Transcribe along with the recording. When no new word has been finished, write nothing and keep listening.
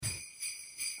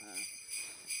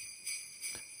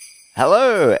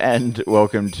Hello and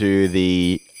welcome to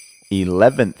the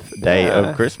 11th day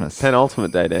of Christmas.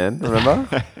 Penultimate day, Dan.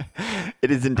 Remember? It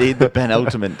is indeed the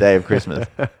penultimate day of Christmas.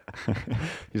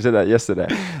 You said that yesterday.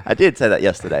 I did say that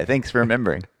yesterday. Thanks for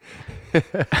remembering.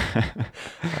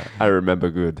 I remember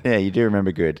good. Yeah, you do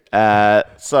remember good.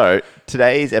 So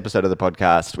today's episode of the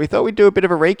podcast, we thought we'd do a bit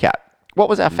of a recap. What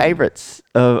was our favourites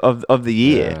of the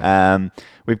year? Yeah.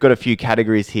 We've got a few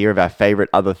categories here of our favourite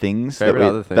other things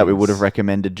that we would have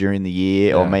recommended during the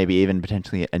year, or maybe even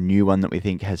potentially a new one that we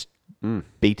think has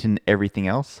beaten everything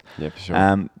else. Yeah, for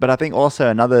sure. But I think also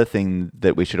another thing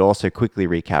that we should also quickly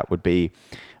recap would be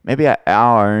maybe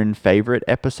our own favourite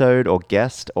episode or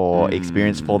guest or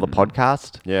experience for the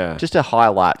podcast. Yeah. Just a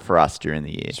highlight for us during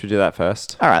the year. Should we do that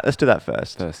first? All right, let's do that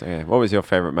first. Okay. What was your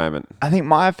favourite moment? I think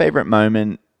my favourite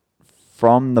moment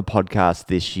from the podcast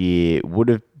this year would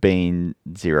have been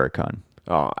ZeroCon.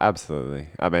 Oh, absolutely.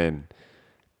 I mean,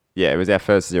 yeah, it was our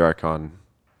first ZeroCon.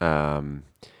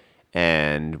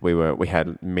 And we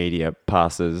had media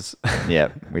passes. Yeah,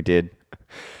 we did.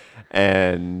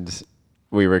 And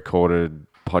we recorded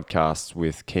podcasts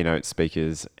with keynote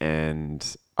speakers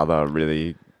and other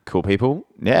really cool people.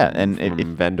 Yeah, and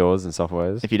from vendors and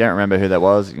softwares. if you don't remember who that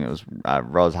was, it was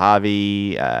Roz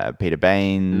Harvey, Peter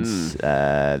Baines.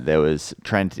 There was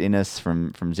Trent Innes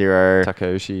from Zero.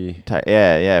 Takeyoshi.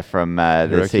 From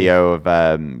the CEO of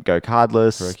Go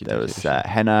Cardless. Hiroki There was Takeyoshi.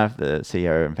 Henna, the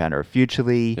CEO and founder of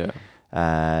Futurely.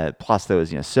 Yeah. Plus there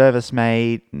was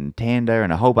ServiceMate and Tanda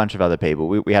and a whole bunch of other people.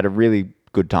 We had a really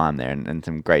good time there and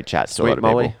some great chats to a lot of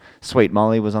Molly. people. Sweet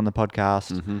Molly was on the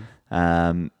podcast.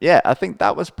 I think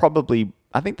that was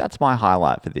I think that's my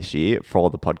highlight for this year for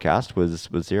the podcast was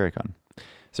ZeroCon.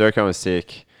 ZeroCon was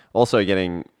sick. Also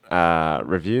getting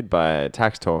reviewed by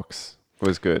Tax Talks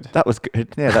was good. That was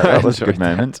good. Yeah, that was a good enjoyed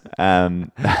moment.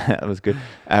 That was good.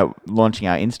 Launching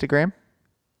our Instagram.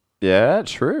 Yeah,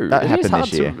 true. That It is happened hard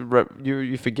this year.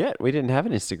 You forget we didn't have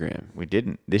an Instagram. We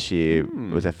didn't. This year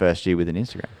was our first year with an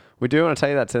Instagram. We do want to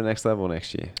take that to the next level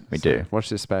next year. We do. Watch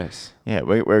this space. Yeah,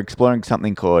 we're exploring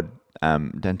something called,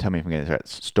 don't tell me if I'm getting this right,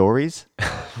 stories.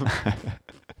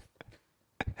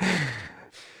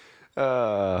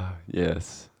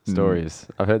 Yes. Stories.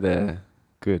 I've heard they're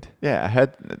good. Yeah, I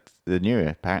heard the new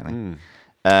apparently.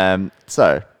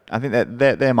 So I think that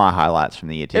they're my highlights from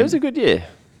the year. Tim. It was a good year.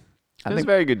 I It was a think-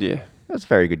 very good year. It was a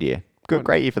very good year.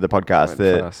 Great year for the podcast. Went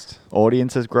The fast.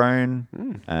 audience has grown.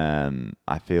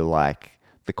 I feel like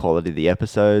the quality of the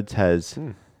episodes has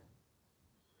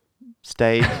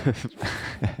stayed.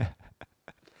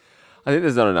 I think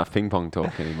there's not enough ping pong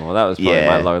talk ananymore. That was probably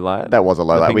my low light. That was a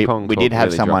low The light. ping We pong did talk have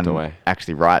really someone dropped away.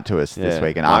 actually write to us this Yeah,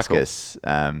 week and Michael. ask us,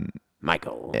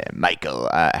 Michael. Michael,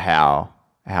 how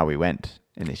we went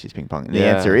in this year's ping pong. And the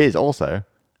Yeah. answer is also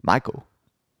Michael.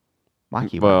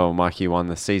 Mikey won. Well, Mikey won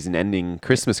the season-ending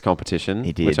Christmas competition,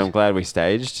 He did. which I'm glad we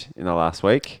staged in the last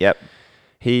week. Yep.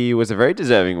 He was a very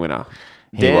deserving winner.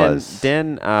 He was.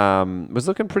 Dan was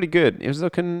looking pretty good. He was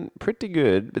looking pretty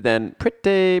good, but then but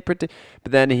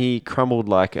then he crumbled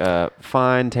like a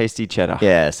fine, tasty cheddar.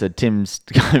 Yeah, so Tim's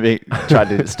tried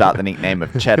to start the nickname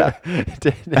of Cheddar.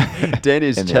 Dan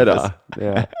is In the cheddar. office.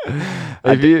 Yeah.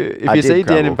 I If you did see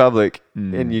Dan in crumble. public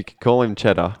and you call him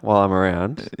cheddar while I'm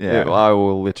around, Yeah. I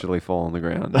will literally fall on the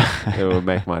ground. It will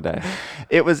make my day.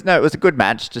 It was a good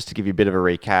match. Just to give you a bit of a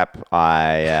recap,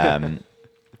 I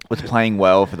was playing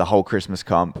well for the whole Christmas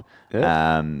comp.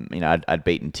 Yeah. I'd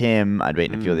beaten Tim. I'd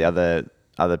beaten a few of the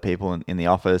other people in the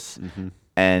office.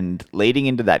 And leading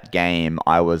into that game,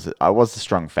 I was the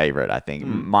strong favorite. I think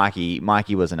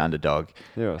Mikey was an underdog,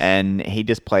 Yes. and he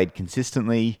just played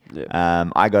consistently. Yep.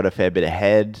 I got a fair bit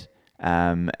ahead,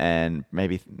 and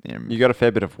maybe You got a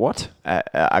fair bit of what?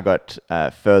 I got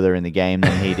further in the game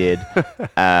than he did.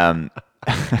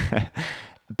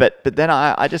 But then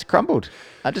I just crumbled.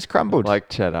 Like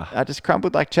cheddar. I just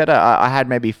crumbled like cheddar. I had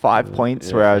maybe 5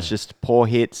 points where I was just poor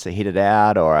hits, I hit it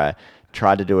out, or I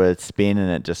tried to do a spin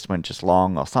and it just went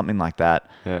long or something like that.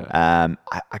 Yeah.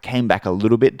 I came back a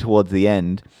little bit towards the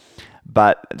end.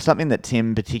 But something that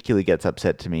Tim particularly gets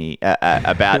upset to me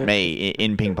about me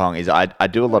in ping pong is I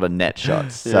do a lot of net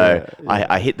shots. So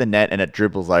I hit the net and it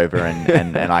dribbles over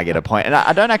and I get a point. And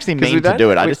I don't actually mean to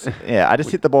do it. I just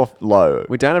hit the ball low.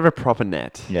 We don't have a proper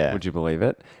net. Yeah. Would you believe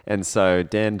it? And so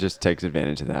Dan just takes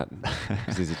advantage of that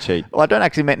because he's a cheat. Well, I don't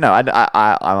actually mean no.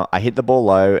 I hit the ball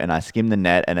low and I skim the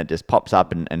net and it just pops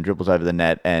up and dribbles over the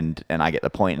net and I get the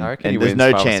point. I reckon And he there's wins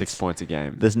no 5 or chance. 6 points a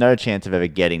game. There's no chance of ever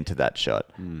getting to that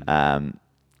shot.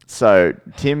 So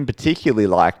Tim particularly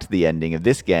liked the ending of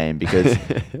this game because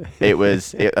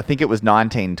I think it was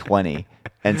 19-20.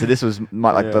 And so this was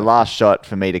the last shot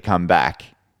for me to come back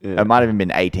It might have even been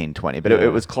 18-20, but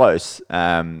it was close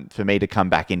for me to come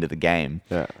back into the game.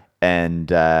 Yeah.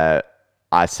 And I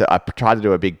tried to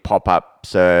do a big pop-up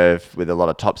serve with a lot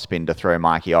of topspin to throw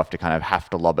Mikey off to kind of have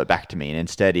to lob it back to me. And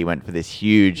instead he went for this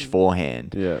huge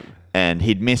forehand. Yeah. And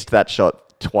he'd missed that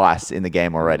shot twice in the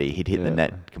game already. He'd hit the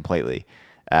net completely.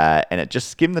 And it just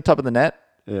skimmed the top of the net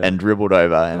and dribbled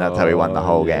over. And that's how we won the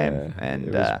whole game. And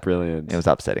it was brilliant. It was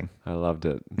upsetting. I loved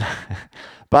it.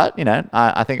 But,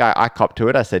 I think I copped to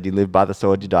it. I said, you live by the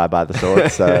sword, you die by the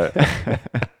sword. So...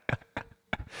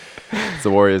 It's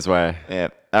the Warriors way. Yeah.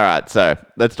 All right. So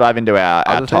let's dive into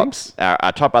our tops.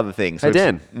 Our top other things. Hey,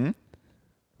 Dan.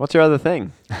 What's your other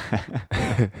thing?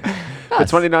 For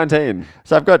 2019.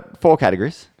 So I've got 4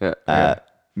 categories. Yeah. Okay.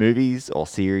 Movies or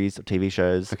series or TV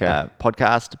shows. Okay.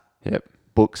 Podcast. Yep.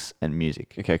 Books and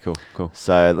music. Okay, cool.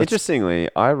 So interestingly,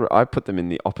 I put them in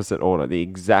the opposite order, the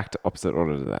exact opposite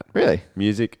order to that. Really?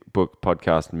 Music, book,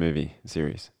 podcast, movie,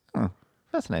 series. Oh,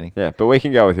 fascinating. Yeah, but we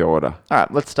can go with your order. All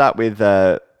right. Let's start with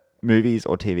movies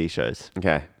or TV shows.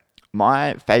 Okay.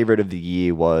 My favorite of the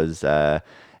year was, and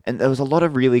there was a lot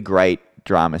of really great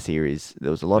drama series.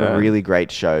 There was a lot of really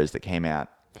great shows that came out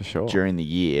for sure during the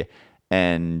year.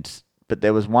 But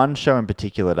there was one show in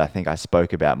particular that I think I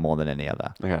spoke about more than any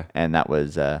other. Okay. And that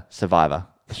was Survivor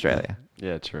Australia.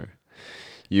 Yeah, true.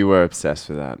 You were obsessed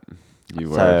with that.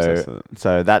 Obsessed with it.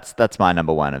 So that's my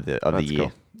number one of the year.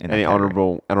 Cool. Any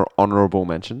honorable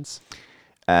mentions?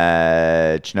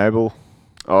 Chernobyl.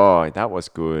 Oh, that was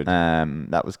good.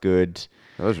 That was good.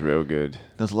 That was real good.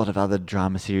 There's a lot of other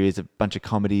drama series, a bunch of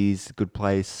comedies. Good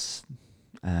Place,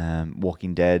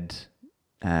 Walking Dead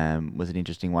was an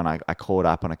interesting one. I caught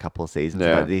up on a couple of seasons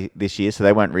this year, so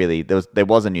they weren't really. There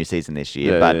was a new season this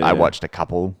year, but I watched a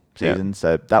couple seasons,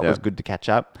 so that was good to catch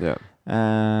up. Yeah.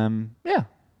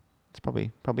 That's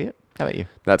probably it. How about you?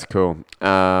 That's cool.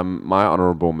 My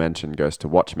honorable mention goes to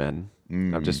Watchmen.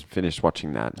 I've just finished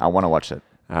watching that. I want to watch it.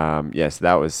 Yes,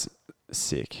 that was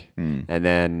sick. And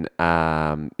then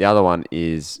the other one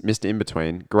is Mr.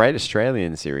 In-Between. Great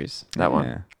Australian series. That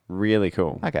one. Really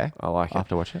cool. Okay. I like it. I'll have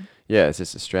to watch it. Yeah, it's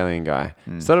this Australian guy.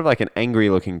 Sort of like an angry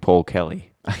looking Paul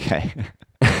Kelly. Okay.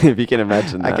 If you can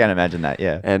imagine that. I can imagine that,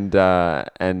 yeah.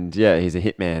 And yeah, he's a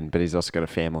hitman, but he's also got a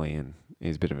family and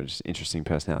he's a bit of an interesting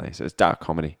personality. So it's dark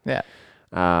comedy. Yeah.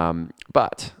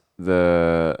 But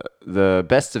the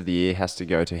best of the year has to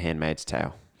go to Handmaid's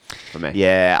Tale for me.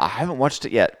 Yeah, I haven't watched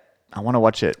it yet. I want to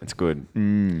watch it. It's good.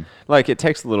 Like, it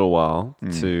takes a little while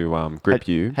to grip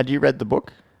you. Had you read the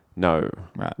book? No.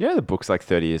 Right. Yeah, the book's like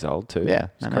 30 years old too. Yeah.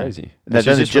 It's crazy. They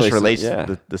just released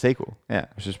the sequel. Yeah.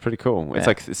 Which is pretty cool. It's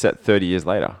like set 30 years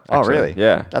later. Actually. Oh, really?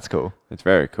 Yeah. That's cool. It's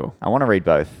very cool. I want to read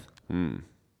both.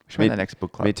 Should we the next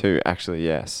book club? Me too, actually,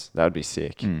 yes. That would be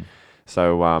sick.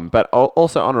 So, but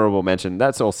also honorable mention,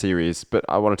 that's all series, but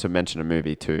I wanted to mention a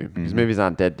movie too. Because movies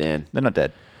aren't dead, Dan. They're not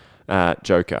dead.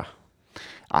 Joker.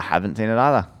 I haven't seen it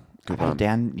either. I've had a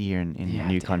down year in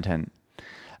new content.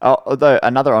 Oh, although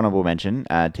another honorable mention,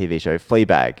 TV show,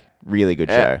 Fleabag. Really good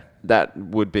show. That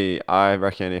would be, I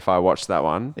reckon if I watched that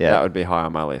one, that would be high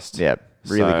on my list. Yeah,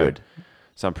 really good.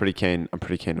 So I'm pretty keen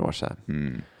to watch that.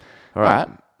 All right.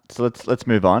 So let's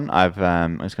move on.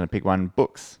 I'm just going to pick one.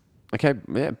 Books. Okay,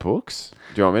 yeah, books.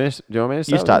 Do you want me to start?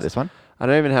 You start this one. I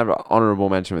don't even have an honorable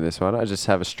mention with this one. I just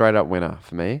have a straight up winner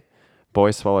for me.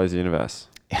 Boy Swallows Universe.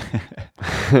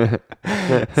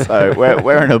 So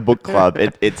we're in a book club.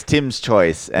 It's Tim's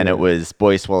choice, and it was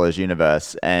Boy Swallows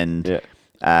Universe, and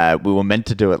we were meant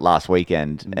to do it last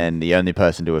weekend, and the only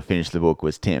person to have finished the book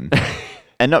was Tim.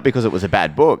 And not because it was a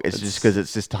bad book. It's just because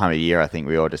it's this time of year. I think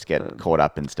we all just get caught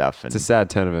up in stuff. And, it's a sad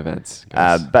turn of events.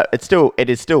 But it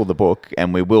is still the book,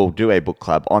 and we will do a book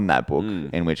club on that book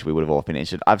in which we would have all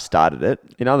finished it. I've started it.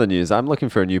 In other news, I'm looking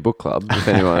for a new book club. If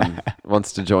anyone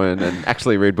wants to join and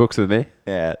actually read books with me.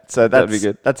 Yeah, so that'd be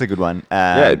good. That's a good one.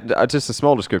 Just a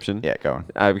small description. Yeah, go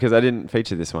on. Because I didn't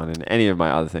feature this one in any of my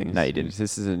other things. No, you didn't.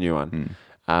 This is a new one.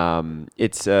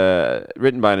 It's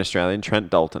written by an Australian,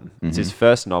 Trent Dalton. It's his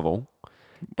first novel.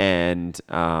 And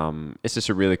it's just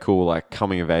a really cool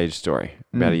coming of age story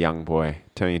about a young boy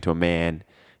turning into a man,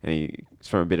 and he's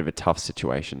from a bit of a tough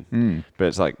situation. But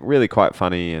it's really quite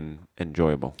funny and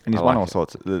enjoyable. And he's won all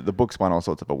sorts. The book's won all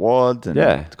sorts of awards, and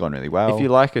it's gone really well. If you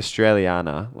like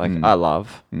Australiana, I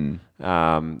love,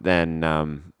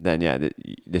 then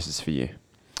this is for you.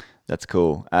 That's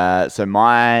cool. So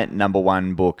my number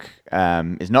one book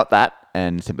is not that,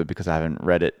 and simply because I haven't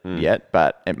read it yet,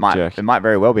 but it might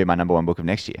very well be my number one book of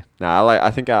next year. No,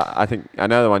 I think I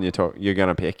know the one you're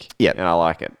gonna pick. Yeah, and I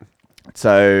like it.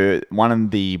 So one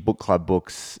of the book club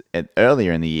books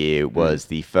earlier in the year was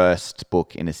the first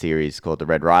book in a series called the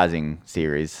Red Rising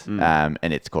series, and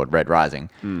it's called Red Rising,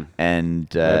 and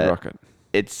Red Rocket.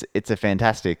 It's a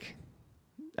fantastic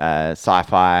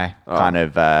sci-fi kind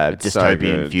of it's so dystopian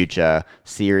good. future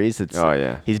series. It's, Oh,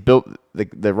 yeah. he's built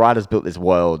the writer's built this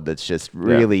world that's just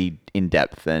really in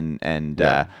depth, and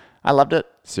Yeah. I loved it.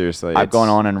 Seriously, I've gone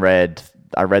on and read.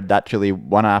 I read that truly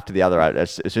one after the other.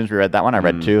 As soon as we read that one, I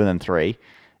read 2 and then 3,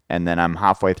 and then I'm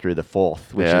halfway through the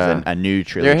 4th, which is a new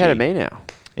trilogy. You're ahead of me now.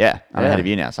 Yeah, I'm Yeah, ahead of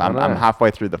you now. So I'm I know.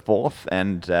 halfway through the 4th,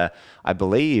 and I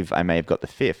believe I may have got the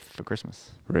 5th for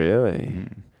Christmas. Really?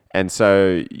 And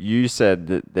so you said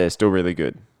that they're still really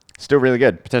good. Still really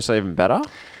good. Potentially even better?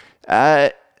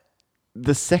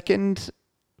 The second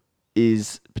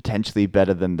is potentially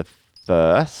better than the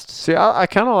first. See, I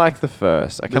kind of like the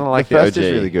first. I kind of like the first OG.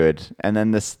 is really good, and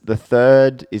then the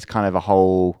third is kind of a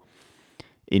whole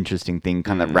interesting thing,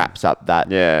 kind of wraps up that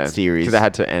series. Because it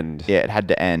had to end. Yeah, it had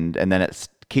to end, and then it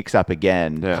kicks up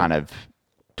again, Yeah. kind of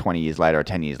 20 years later or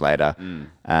 10 years later,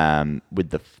 with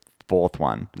the 4th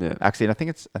one. Yeah. Actually, I think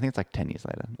it's like 10 years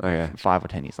later. Okay. 5 or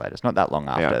 10 years later. It's not that long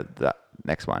after the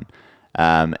next one.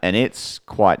 And it's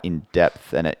quite in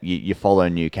depth, and you follow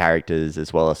new characters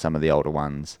as well as some of the older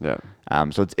ones. Yeah.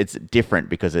 So it's different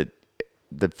because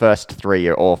the first 3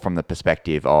 are all from the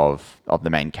perspective of the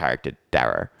main character,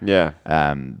 Darrow. Yeah.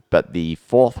 But the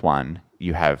 4th one,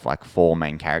 you have like 4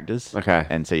 main characters. Okay.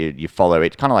 And so you follow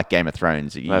each, kind of like Game of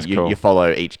Thrones. That's You cool.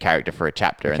 follow each character for a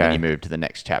chapter, and then Okay. you move to the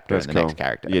next chapter That's and the cool. next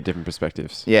character. You get different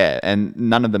perspectives. Yeah, and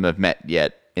none of them have met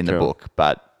yet in the Cool. book,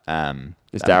 but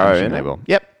Is Darrow I'm in they it? will.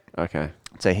 Yep. Okay.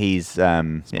 So he's yeah.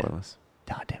 Spoilers.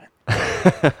 Oh, damn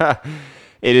it.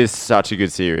 It is such a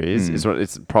good series.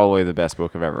 It's probably the best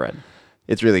book I've ever read.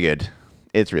 It's really good.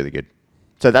 It's really good.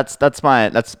 So that's.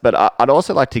 But I'd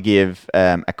also like to give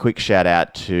a quick shout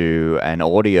out to an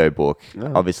audio book.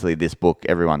 Oh. Obviously, this book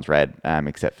everyone's read,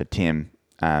 except for Tim,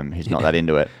 who's not that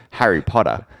into it. Harry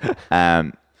Potter.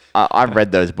 I've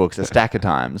read those books a stack of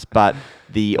times, but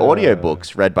the audio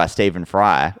books read by Stephen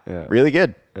Fry, really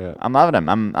good. Yeah. I'm loving them.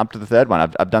 I'm up to the 3rd one.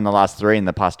 I've done the last 3 in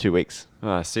the past 2 weeks.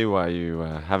 Oh, I see why you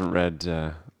haven't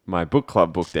read my book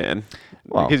club book, Dan.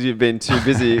 Well. Because you've been too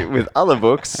busy with other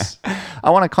books. I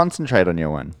want to concentrate on your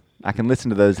one. I can listen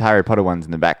to those Harry Potter ones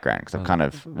in the background because I've kind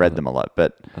of read them a lot,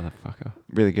 but Motherfucker.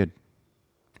 really good.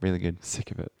 Really good.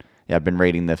 Sick of it. Yeah, I've been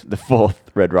reading the 4th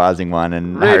Red Rising one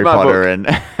and Read Harry my Potter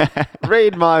book. and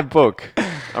Read my book.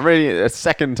 I'm reading it a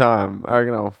second time. I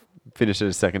reckon I'll finish it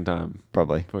a second time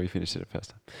probably. before you finish it a first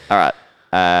time. All right.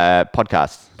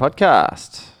 Podcasts.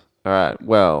 Podcast. All right.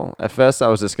 Well, at first I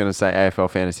was just going to say AFL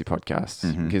Fantasy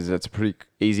Podcast because that's a pretty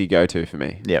easy go-to for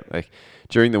me. Yep. Like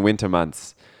during the winter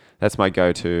months, that's my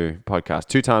go-to podcast.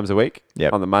 2 times a week.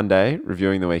 Yep. On the Monday,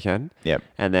 reviewing the weekend. Yep.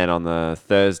 And then on the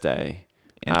Thursday,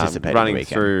 Anticipating running the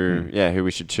weekend. through who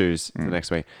we should choose for the next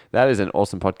week. That is an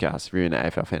awesome podcast, reviewing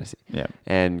AFL Fantasy. Yep.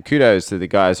 And kudos to the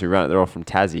guys who run it. They're all from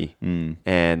Tassie,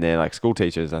 and they're like school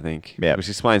teachers, I think. Yep. Which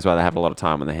explains why they have a lot of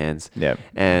time on their hands. Yep.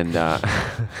 And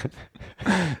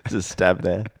Just stab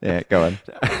there. Yeah, go on.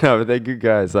 no, but they're good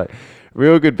guys. Like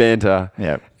real good banter.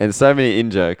 Yep. And so many in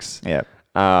jokes. Yep.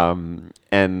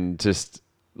 And just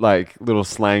like little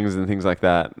slangs and things like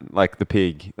that, like the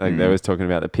pig. Like they was talking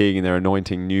about the pig, and they're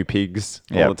anointing new pigs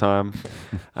all Yep. the time.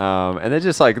 And they're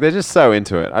just so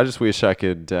into it. I just wish I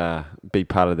could be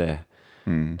part of their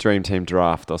dream team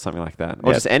draft or something like that, or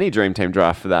Yep. just any dream team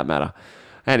draft for that matter.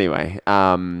 Anyway,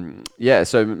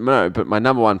 so no, but my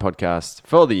number one podcast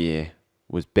for the year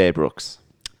was Bear Brooks.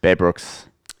 Bear Brooks.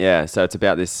 Yeah, so it's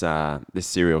about this this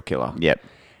serial killer. Yep.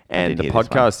 I And did the hear this one.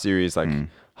 podcast series, like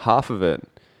half of it,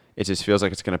 it just feels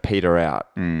like it's going to peter out,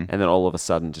 and then all of a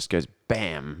sudden just goes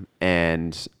bam,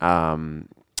 and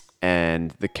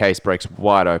the case breaks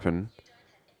wide open.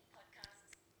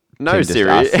 No, Tim just Siri.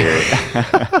 asked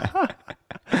Siri.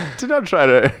 Do not try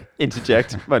to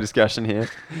interject my discussion here.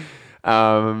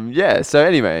 So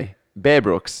anyway, Bear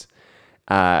Brooks,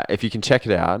 if you can check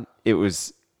it out, it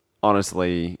was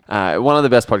honestly one of the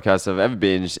best podcasts I've ever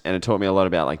binged, and it taught me a lot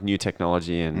about like new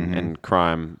technology and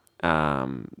crime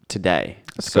today.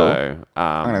 cool.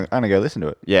 I'm gonna go listen to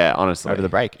it. Yeah, honestly, Over the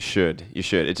break. you should.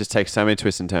 It just takes so many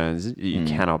twists and turns you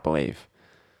cannot believe.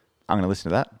 I'm gonna listen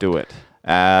to that. Do it,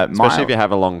 Especially especially if you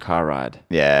have a long car ride.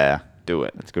 Yeah, Do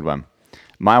it. that's a good one.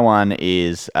 My one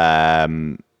is a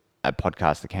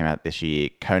podcast that came out this year.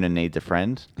 Conan Needs a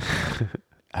Friend,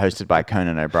 hosted by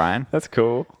Conan O'Brien, That's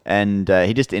cool. and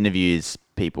he just interviews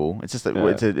people. It's just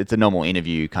it's a normal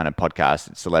interview kind of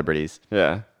podcast. It's celebrities.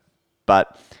 Yeah.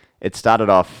 But it started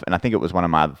off, and I think it was one of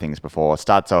my other things before.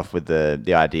 Starts off with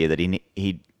the idea that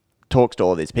he talks to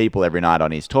all these people every night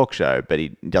on his talk show, but he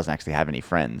doesn't actually have any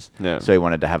friends. Yeah. So he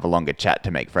wanted to have a longer chat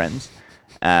to make friends.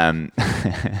 And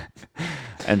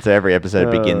so every episode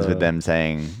begins with them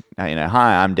saying,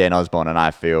 hi, I'm Dan Osborne and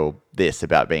I feel this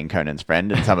about being Conan's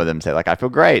friend. And some of them say like, I feel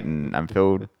great and I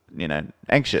feel,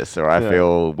 anxious, or I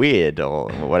feel weird, or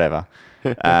whatever.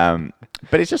 But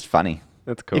it's just funny.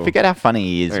 That's cool. You forget how funny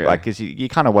he is, Okay. like, because you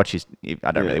kind of watch his.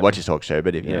 I don't really watch his talk show,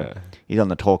 but if he's on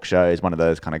the talk show, he's one of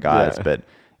those kind of guys. Yeah. But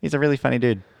he's a really funny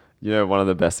dude. One of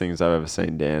the best things I've ever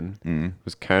seen, Dan,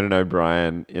 was Conan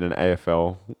O'Brien in an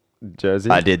AFL jersey.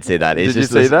 I did see that. Did you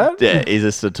see that? Yeah, he's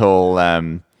just a tall,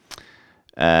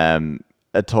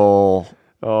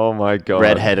 Oh my god,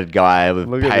 red-headed guy with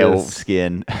Look at pale this.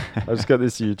 skin. I just got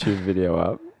this YouTube video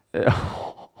up.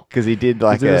 Because he did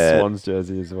like He's in a Swans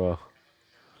jersey as well.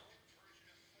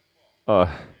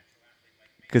 Oh,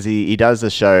 because he does the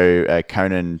show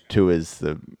Conan tours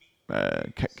the.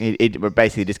 It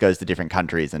basically just goes to different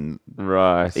countries and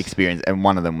right. experience, and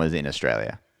one of them was in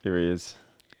Australia. Here he is.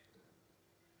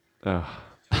 Oh.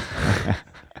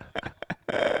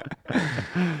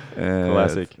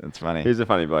 Classic. That's funny. He's a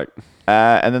funny bloke.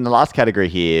 And then the last category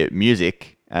here,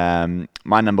 music.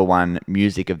 My number one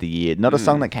music of the year. Not a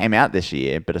song that came out this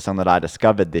year, but a song that I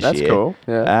discovered this year. That's cool.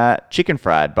 Yeah. Chicken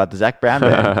Fried by the Zach Brown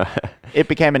Band. It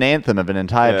became an anthem of an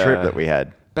entire trip that we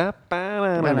had. Perfect.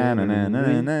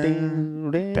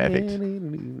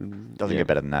 Doesn't get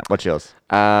better than that. What's yours?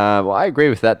 Well, I agree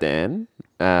with that, Dan.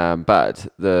 But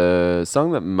the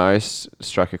song that most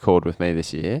struck a chord with me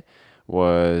this year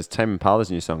was Tame Impala's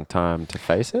new song, Time to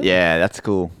Face It. Yeah, that's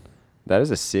cool. That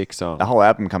is a sick song. The whole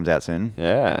album comes out soon.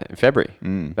 Yeah, in February.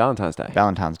 Valentine's Day.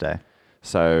 Valentine's Day.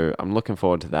 So I'm looking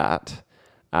forward to that.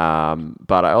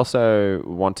 But I also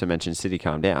want to mention City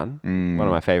Calm Down, one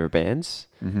of my favorite bands.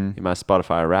 In my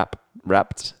Spotify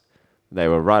Wrapped, they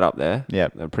were right up there.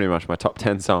 Yep. They're pretty much my top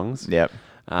 10 songs. Yep.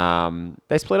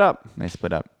 They split up. They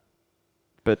split up.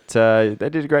 But they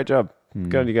did a great job.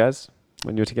 Good on you guys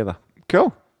when you were together.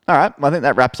 Cool. All right. Well, I think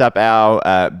that wraps up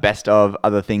our best of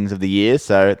other things of the year.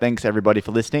 So thanks everybody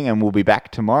for listening, and we'll be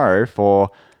back tomorrow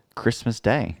for Christmas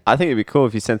Day. I think it'd be cool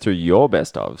if you sent through your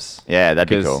best ofs. Yeah, that'd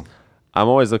be 'Cause cool. I'm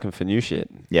always looking for new shit.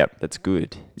 Yep. That's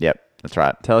good. Yep. That's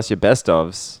right. Tell us your best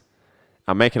ofs.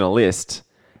 I'm making a list,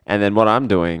 and then what I'm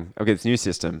doing, I've got this new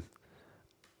system.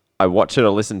 I watch it or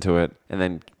listen to it, and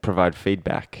then provide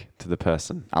feedback to the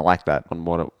person I like that. on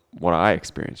what I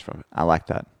experienced from it. I like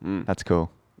that. That's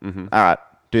cool. All right.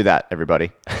 Do that,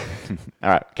 everybody. All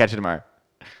right. Catch you tomorrow.